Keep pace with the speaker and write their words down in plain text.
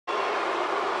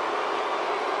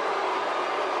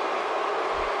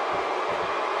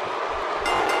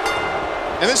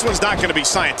And this one's not going to be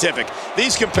scientific.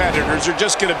 These competitors are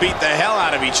just going to beat the hell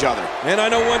out of each other. And I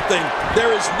know one thing,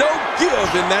 there is no give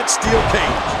in that steel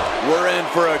cage. We're in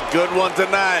for a good one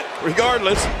tonight.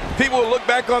 Regardless, people will look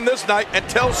back on this night and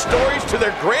tell stories to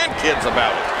their grandkids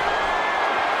about it.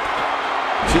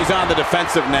 She's on the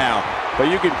defensive now, but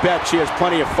you can bet she has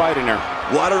plenty of fight in her.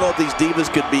 Well, I don't know if these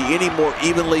divas could be any more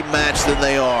evenly matched than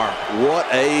they are. What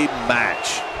a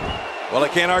match. Well, I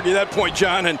can't argue that point,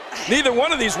 John, and neither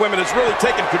one of these women has really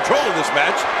taken control of this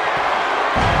match.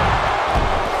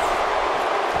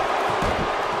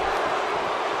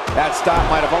 That stop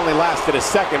might have only lasted a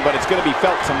second, but it's going to be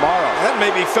felt tomorrow. That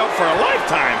may be felt for a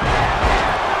lifetime.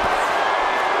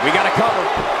 We got to cover.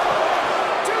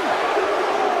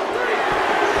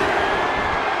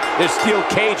 This steel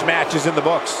cage match is in the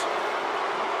books.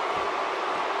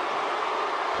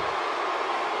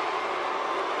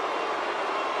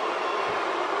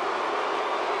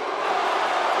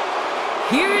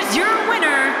 Here's your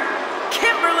winner,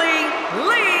 Kimberly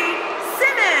Lee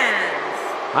Simmons.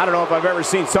 I don't know if I've ever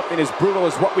seen something as brutal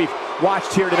as what we've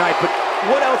watched here tonight, but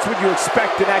what else would you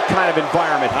expect in that kind of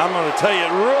environment? I'm going to tell you,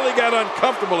 it really got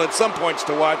uncomfortable at some points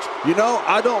to watch. You know,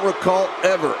 I don't recall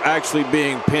ever actually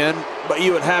being pinned, but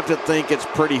you would have to think it's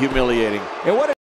pretty humiliating. And what